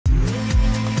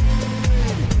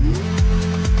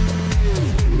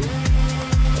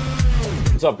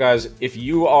What's up, guys? If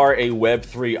you are a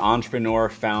Web3 entrepreneur,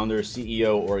 founder,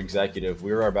 CEO, or executive, we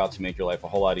are about to make your life a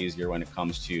whole lot easier when it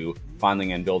comes to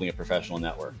finding and building a professional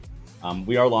network.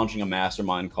 We are launching a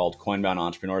mastermind called Coinbound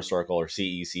Entrepreneurs Circle, or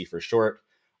CEC for short,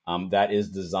 that is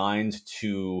designed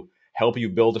to help you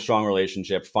build a strong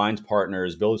relationship, find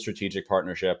partners, build strategic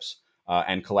partnerships,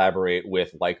 and collaborate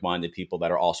with like-minded people that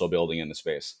are also building in the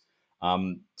space.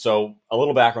 So a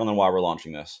little background on why we're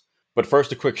launching this. But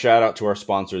first, a quick shout out to our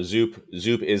sponsor, Zoop.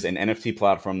 Zoop is an NFT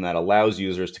platform that allows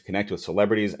users to connect with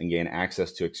celebrities and gain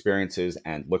access to experiences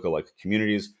and lookalike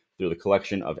communities through the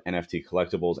collection of NFT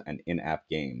collectibles and in-app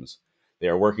games. They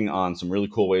are working on some really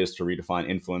cool ways to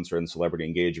redefine influencer and celebrity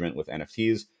engagement with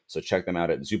NFTs, so check them out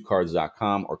at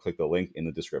zoopcards.com or click the link in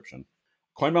the description.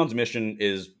 Coinbound's mission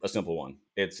is a simple one.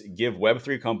 It's give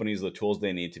Web3 companies the tools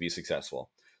they need to be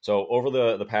successful. So over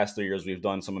the past 3 years, we've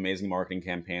done some amazing marketing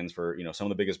campaigns for some of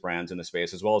the biggest brands in the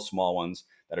space, as well as small ones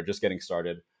that are just getting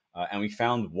started. And we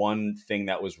found one thing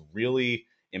that was really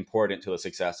important to the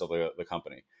success of the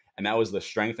company, and that was the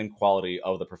strength and quality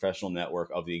of the professional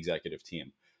network of the executive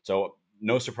team. So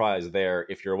no surprise there,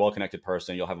 if you're a well-connected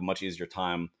person, you'll have a much easier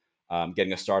time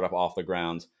getting a startup off the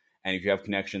ground. And if you have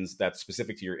connections that's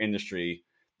specific to your industry,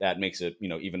 that makes it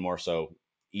even more so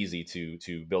easy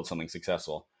to build something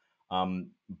successful.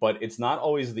 But it's not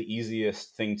always the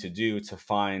easiest thing to do to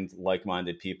find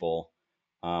like-minded people,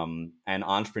 and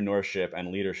entrepreneurship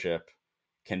and leadership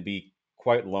can be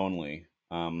quite lonely,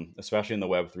 especially in the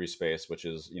Web3 space, which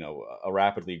is a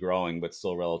rapidly growing but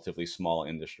still relatively small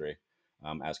industry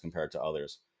as compared to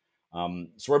others. So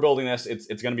we're building this.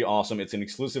 It's going to be awesome. It's an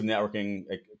exclusive networking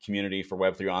community for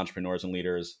Web3 entrepreneurs and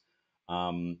leaders.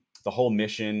 The whole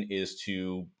mission is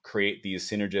to create these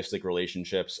synergistic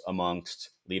relationships amongst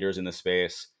leaders in the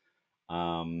space.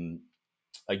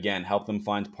 Again, help them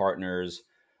find partners,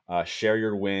 share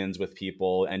your wins with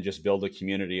people, and just build a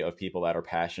community of people that are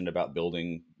passionate about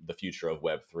building the future of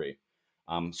Web3.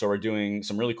 So we're doing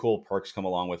some really cool perks come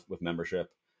along with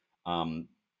membership.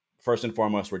 First and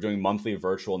foremost, we're doing monthly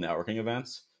virtual networking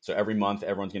events. So every month,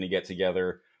 everyone's going to get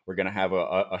together. We're going to have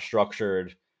a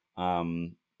structured,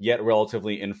 yet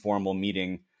relatively informal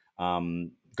meeting,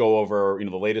 go over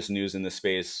the latest news in the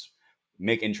space,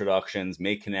 make introductions,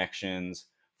 make connections,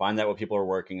 find out what people are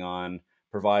working on,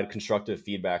 provide constructive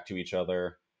feedback to each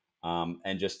other,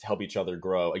 and just help each other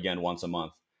grow, again, once a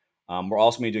month. We're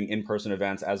also going to be doing in-person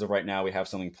events. As of right now, we have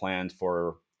something planned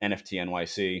for NFT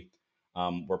NYC.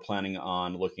 We're planning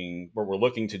on we're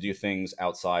looking to do things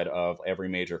outside of every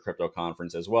major crypto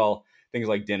conference as well. Things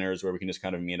like dinners where we can just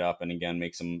kind of meet up and, again,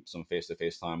 make some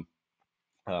face-to-face time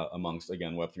amongst,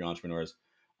 again, Web3 entrepreneurs.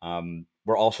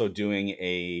 We're also doing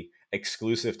a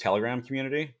exclusive Telegram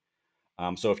community.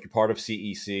 So if you're part of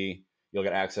CEC, you'll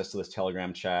get access to this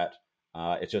Telegram chat.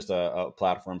 It's just a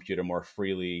platform for you to more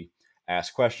freely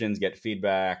ask questions, get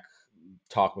feedback,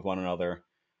 talk with one another.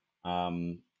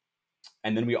 And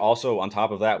then we also, on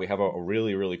top of that, we have a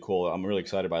really, really cool, I'm really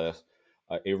excited by this,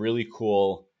 a really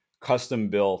cool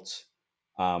custom-built,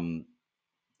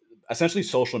 essentially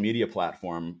social media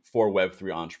platform for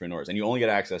Web3 entrepreneurs. And you only get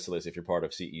access to this if you're part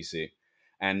of CEC.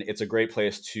 And it's a great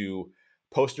place to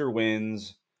post your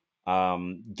wins,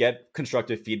 get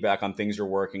constructive feedback on things you're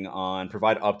working on,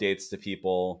 provide updates to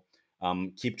people,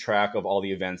 keep track of all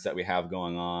the events that we have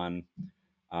going on,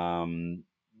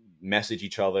 message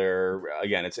each other.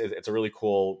 Again, it's a really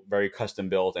cool, very custom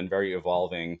built and very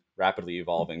rapidly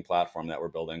evolving platform that we're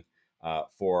building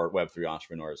for Web3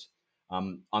 entrepreneurs.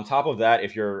 On top of that,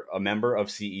 if you're a member of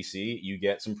CEC, you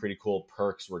get some pretty cool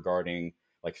perks regarding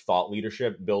like thought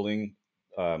leadership building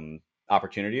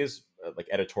opportunities, like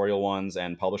editorial ones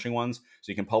and publishing ones.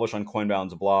 So you can publish on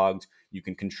Coinbound's blogs. You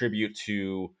can contribute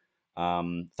to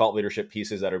thought leadership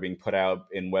pieces that are being put out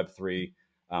in Web3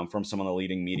 from some of the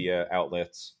leading media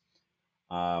outlets.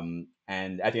 And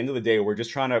at the end of the day, we're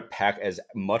just trying to pack as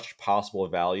much possible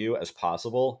value as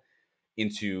possible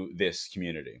into this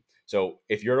community. So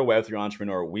if you're a Web3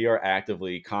 entrepreneur, we are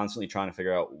actively, constantly trying to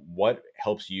figure out what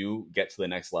helps you get to the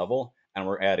next level, and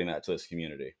we're adding that to this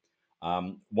community.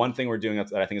 One thing we're doing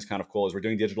that I think is kind of cool is we're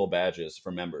doing digital badges for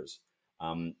members.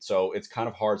 So it's kind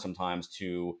of hard sometimes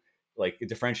to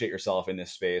differentiate yourself in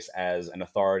this space as an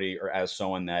authority or as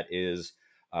someone that is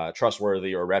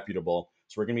trustworthy or reputable.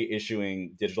 So we're going to be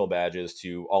issuing digital badges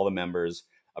to all the members.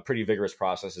 A pretty vigorous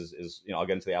process is I'll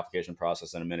get into the application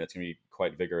process in a minute. It's going to be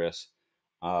quite vigorous.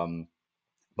 But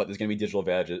there's going to be digital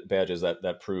badges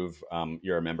that prove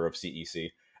you're a member of CEC.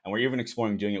 And we're even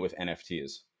exploring doing it with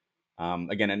NFTs.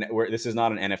 Again, this is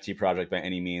not an NFT project by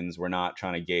any means. We're not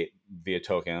trying to gate via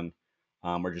token.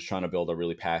 We're just trying to build a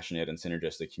really passionate and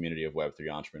synergistic community of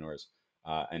Web3 entrepreneurs.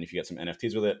 And if you get some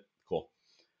NFTs with it, cool.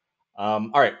 All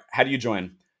right, how do you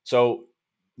join? So,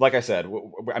 like I said,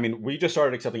 I mean, we just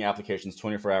started accepting applications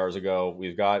 24 hours ago.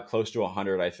 We've got close to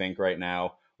 100, I think, right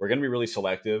now. We're going to be really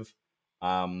selective.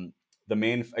 Um,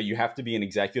 you have to be an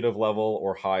executive level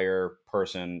or higher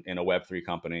person in a Web3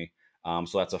 company.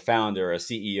 So that's a founder, a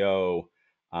CEO,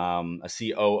 a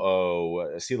COO,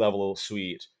 a C-level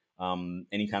suite,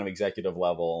 any kind of executive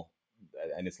level,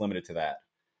 and it's limited to that.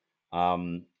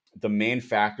 The main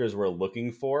factors we're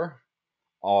looking for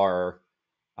are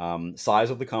size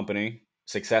of the company,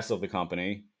 success of the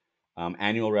company,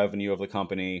 annual revenue of the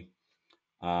company,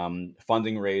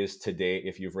 funding raised to date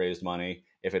if you've raised money.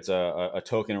 If it's a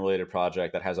token related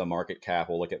project that has a market cap,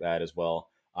 we'll look at that as well.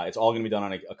 It's all going to be done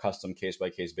on a custom case by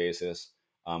case basis.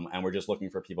 And we're just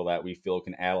looking for people that we feel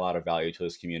can add a lot of value to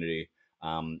this community,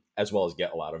 as well as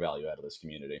get a lot of value out of this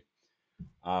community.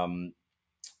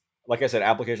 Like I said,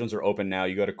 applications are open now.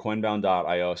 You go to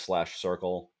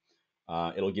coinbound.io/circle.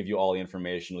 It'll give you all the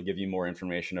information. It'll give you more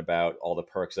information about all the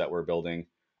perks that we're building.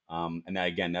 And that,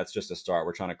 again, that's just a start.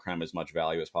 We're trying to cram as much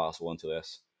value as possible into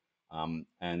this.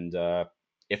 And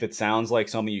if it sounds like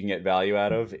something you can get value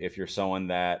out of, if you're someone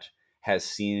that has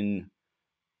seen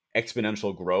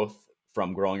exponential growth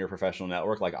from growing your professional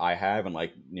network like I have, and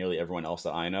like nearly everyone else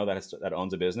that I know that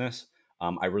owns a business,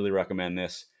 I really recommend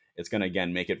this. It's going to,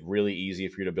 again, make it really easy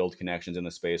for you to build connections in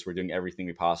the space. We're doing everything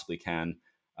we possibly can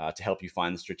to help you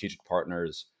find strategic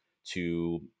partners,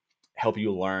 to help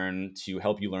you learn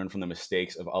from the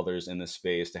mistakes of others in this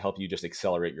space, to help you just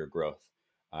accelerate your growth.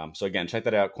 So again, check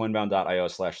that out,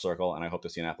 coinbound.io/circle, and I hope to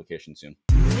see an application soon.